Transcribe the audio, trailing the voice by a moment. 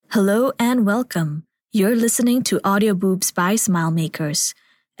Hello and welcome. You're listening to Audioboobs by Smile Makers.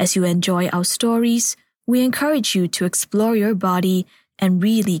 As you enjoy our stories, we encourage you to explore your body and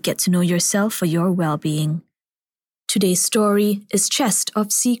really get to know yourself for your well-being. Today's story is Chest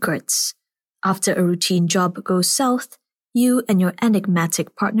of Secrets. After a routine job goes south, you and your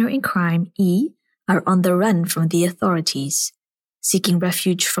enigmatic partner in crime, E, are on the run from the authorities. Seeking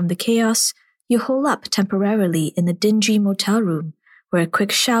refuge from the chaos, you hole up temporarily in a dingy motel room where a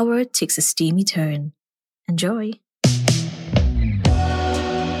quick shower takes a steamy turn. Enjoy!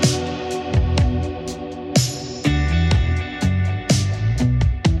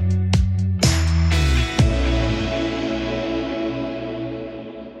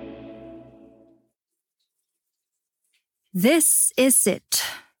 This is it,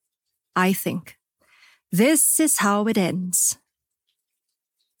 I think. This is how it ends.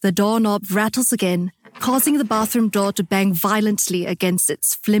 The doorknob rattles again, causing the bathroom door to bang violently against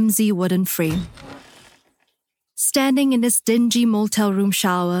its flimsy wooden frame. Standing in this dingy motel room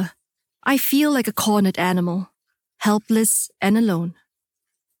shower, I feel like a cornered animal, helpless and alone.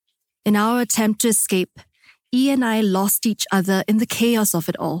 In our attempt to escape, E and I lost each other in the chaos of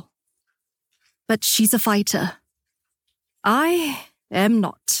it all. But she's a fighter. I am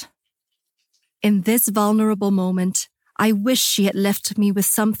not. In this vulnerable moment, I wish she had left me with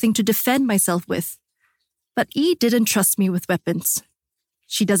something to defend myself with. But E didn't trust me with weapons.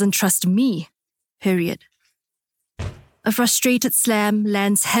 She doesn't trust me, period. A frustrated slam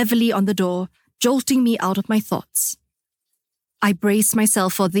lands heavily on the door, jolting me out of my thoughts. I brace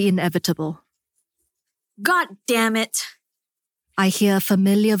myself for the inevitable. God damn it! I hear a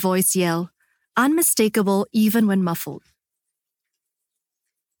familiar voice yell, unmistakable even when muffled.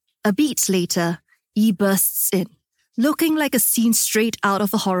 A beat later, E bursts in, looking like a scene straight out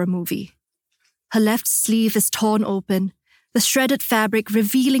of a horror movie. Her left sleeve is torn open, the shredded fabric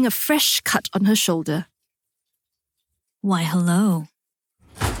revealing a fresh cut on her shoulder. Why, hello.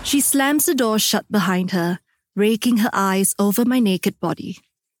 She slams the door shut behind her, raking her eyes over my naked body.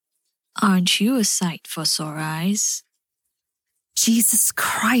 Aren't you a sight for sore eyes? Jesus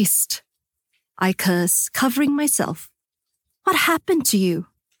Christ! I curse, covering myself. What happened to you?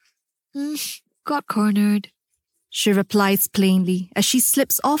 Got cornered. She replies plainly as she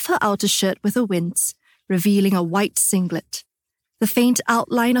slips off her outer shirt with a wince, revealing a white singlet, the faint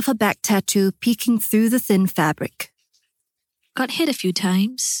outline of her back tattoo peeking through the thin fabric. Got hit a few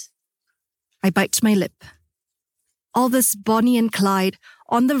times. I bite my lip. All this Bonnie and Clyde,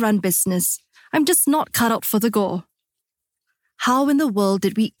 on-the-run business, I'm just not cut out for the gore. How in the world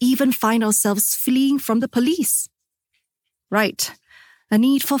did we even find ourselves fleeing from the police? Right, a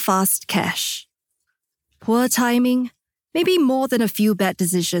need for fast cash. Poor timing, maybe more than a few bad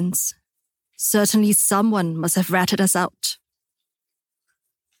decisions. Certainly someone must have ratted us out.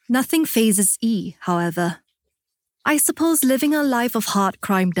 Nothing phases E, however. I suppose living a life of hard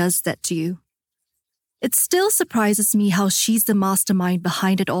crime does that to you. It still surprises me how she's the mastermind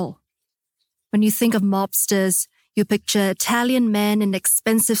behind it all. When you think of mobsters, you picture Italian men in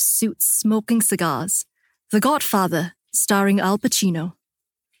expensive suits smoking cigars. The Godfather, starring Al Pacino.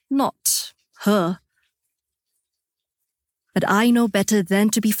 Not her. But I know better than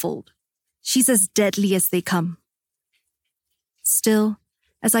to be fooled. She's as deadly as they come. Still,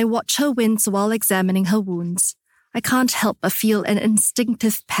 as I watch her wince while examining her wounds, I can't help but feel an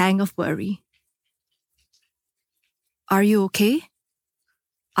instinctive pang of worry. Are you okay?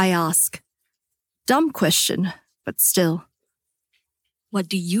 I ask. Dumb question, but still. What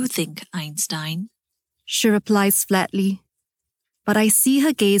do you think, Einstein? She replies flatly, but I see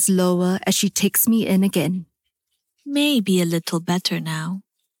her gaze lower as she takes me in again. Maybe a little better now.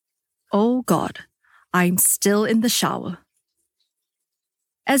 Oh God, I'm still in the shower.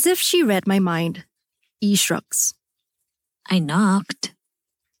 As if she read my mind, E shrugs. I knocked.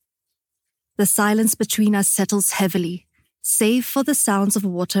 The silence between us settles heavily, save for the sounds of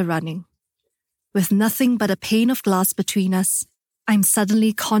water running. With nothing but a pane of glass between us, I'm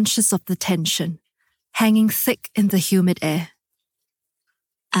suddenly conscious of the tension, hanging thick in the humid air.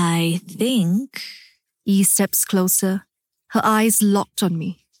 I think E steps closer, her eyes locked on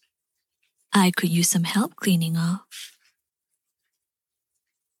me. I could use some help cleaning off.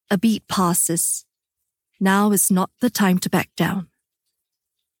 A beat passes. Now is not the time to back down.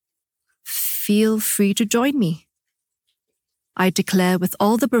 Feel free to join me, I declare with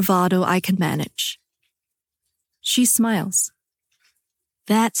all the bravado I can manage. She smiles.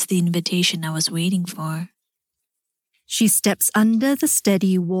 That's the invitation I was waiting for. She steps under the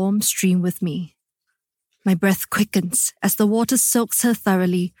steady, warm stream with me. My breath quickens as the water soaks her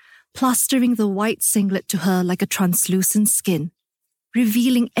thoroughly, plastering the white singlet to her like a translucent skin.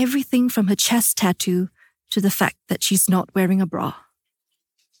 revealing everything from her chest tattoo to the fact that she's not wearing a bra.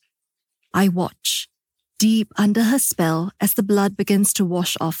 I watch, deep under her spell, as the blood begins to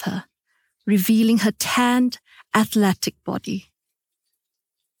wash off her, revealing her tanned, athletic body.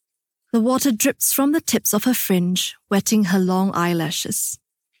 The water drips from the tips of her fringe, wetting her long eyelashes.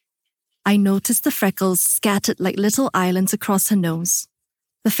 I notice the freckles scattered like little islands across her nose,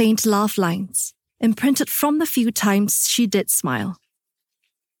 the faint laugh lines, imprinted from the few times she did smile.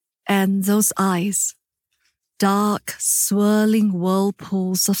 And those eyes, dark, swirling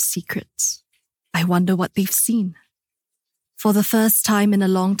whirlpools of secrets. I wonder what they've seen. For the first time in a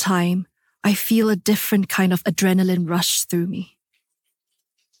long time, I feel a different kind of adrenaline rush through me.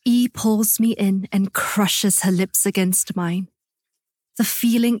 E pulls me in and crushes her lips against mine. The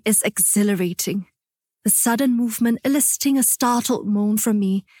feeling is exhilarating, the sudden movement eliciting a startled moan from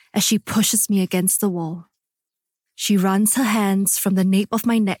me as she pushes me against the wall. She runs her hands from the nape of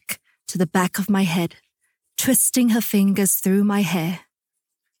my neck to the back of my head, twisting her fingers through my hair.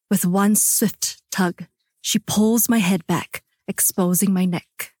 With one swift tug, she pulls my head back, exposing my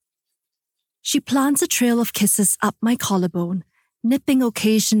neck. She plants a trail of kisses up my collarbone, nipping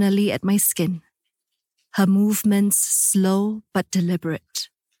occasionally at my skin. Her movements slow but deliberate.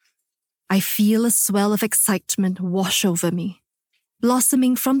 I feel a swell of excitement wash over me,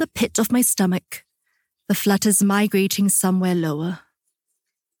 blossoming from the pit of my stomach, the flutters migrating somewhere lower.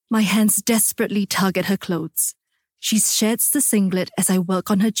 My hands desperately tug at her clothes. She sheds the singlet as I work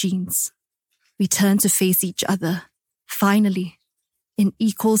on her jeans. We turn to face each other, finally, in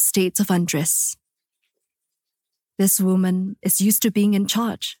equal states of undress. This woman is used to being in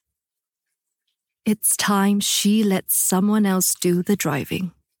charge. It's time she lets someone else do the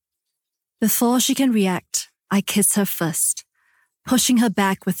driving. Before she can react, I kiss her first, pushing her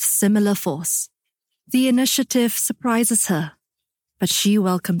back with similar force. The initiative surprises her, but she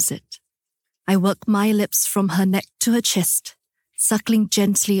welcomes it. I work my lips from her neck to her chest, suckling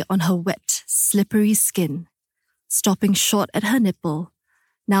gently on her wet, slippery skin, stopping short at her nipple,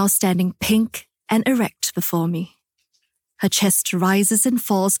 now standing pink and erect before me. Her chest rises and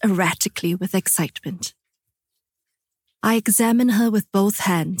falls erratically with excitement. I examine her with both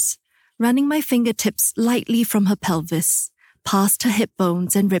hands, running my fingertips lightly from her pelvis, past her hip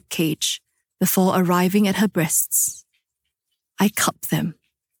bones and rib cage, before arriving at her breasts. I cup them,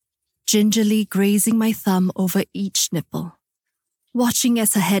 gingerly grazing my thumb over each nipple, watching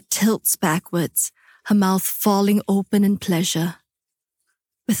as her head tilts backwards, her mouth falling open in pleasure.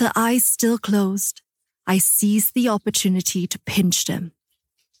 With her eyes still closed, I seize the opportunity to pinch them.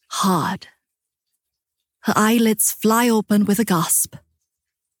 Hard. Her eyelids fly open with a gasp.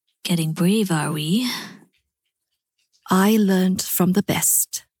 Getting brave, are we? I learned from the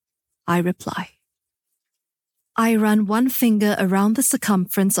best, I reply. I run one finger around the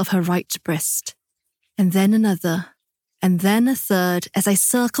circumference of her right breast, and then another, and then a third as I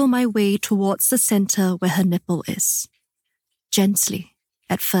circle my way towards the center where her nipple is. Gently,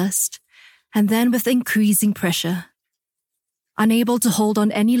 at first, and then with increasing pressure. Unable to hold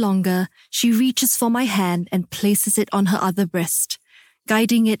on any longer, she reaches for my hand and places it on her other breast,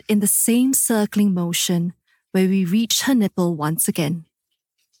 guiding it in the same circling motion where we reach her nipple once again.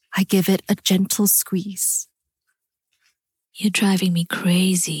 I give it a gentle squeeze. You're driving me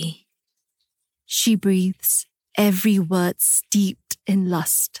crazy. She breathes, every word steeped in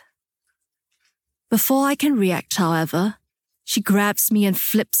lust. Before I can react, however, she grabs me and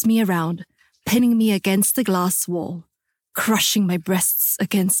flips me around, pinning me against the glass wall, crushing my breasts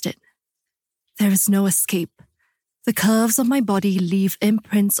against it. There is no escape. The curves of my body leave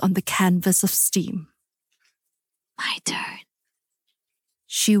imprints on the canvas of steam. My turn.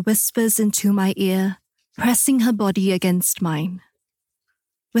 She whispers into my ear, pressing her body against mine.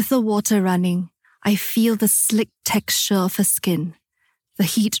 With the water running, I feel the slick texture of her skin, the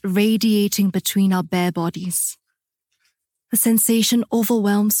heat radiating between our bare bodies. The sensation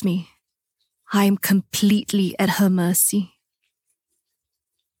overwhelms me. I am completely at her mercy.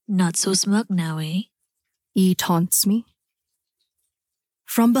 Not so smug now, eh? E taunts me.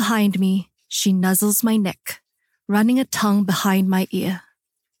 From behind me, she nuzzles my neck, running a tongue behind my ear.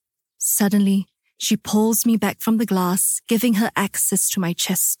 Suddenly, she pulls me back from the glass, giving her access to my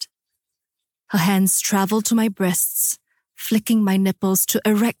chest. Her hands travel to my breasts, flicking my nipples to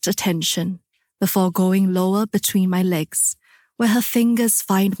erect attention before going lower between my legs, where her fingers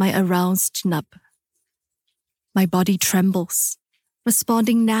find my aroused nub. My body trembles,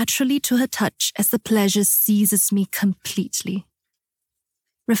 responding naturally to her touch as the pleasure seizes me completely.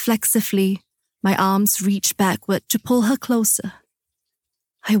 Reflexively, my arms reach backward to pull her closer.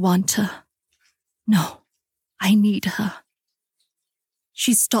 I want her. No, I need her.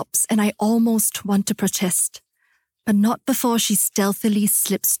 She stops and I almost want to protest, but not before she stealthily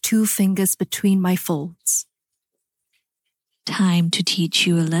slips 2 fingers between my folds. Time to teach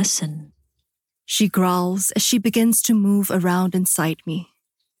you a lesson. She growls as she begins to move around inside me.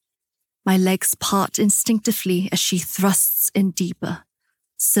 My legs part instinctively as she thrusts in deeper,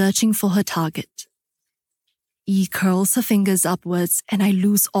 searching for her target. E curls her fingers upwards and I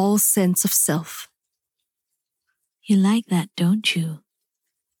lose all sense of self. You like that, don't you?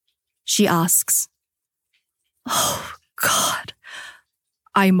 She asks. Oh, God.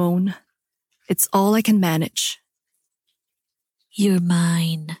 I moan. It's all I can manage. You're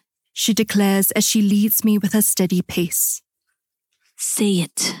mine, she declares as she leads me with her steady pace. Say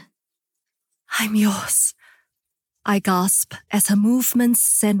it. I'm yours, I gasp as her movements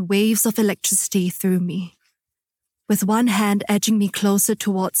send waves of electricity through me. With one hand edging me closer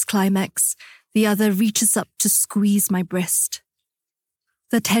towards climax, the other reaches up to squeeze my breast.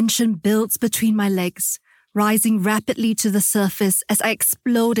 The tension builds between my legs, rising rapidly to the surface as I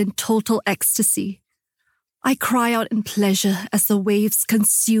explode in total ecstasy. I cry out in pleasure as the waves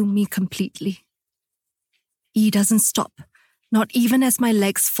consume me completely. E doesn't stop, not even as my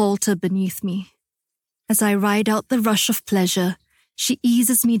legs falter beneath me. As I ride out the rush of pleasure, she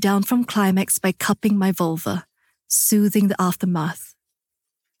eases me down from climax by cupping my vulva, soothing the aftermath.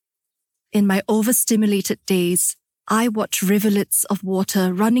 In my overstimulated daze, I watch rivulets of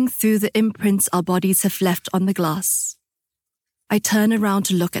water running through the imprints our bodies have left on the glass. I turn around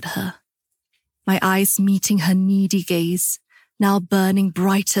to look at her, my eyes meeting her needy gaze, now burning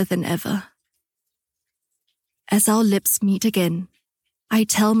brighter than ever. As our lips meet again, I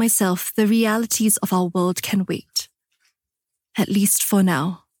tell myself the realities of our world can wait. At least for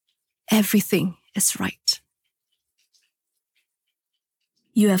now, everything is right.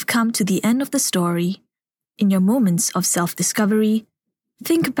 You have come to the end of the story. In your moments of self-discovery,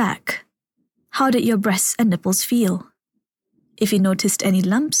 think back. How did your breasts and nipples feel? If you noticed any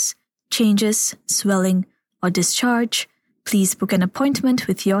lumps, changes, swelling, or discharge, please book an appointment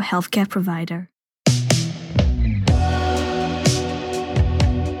with your healthcare provider.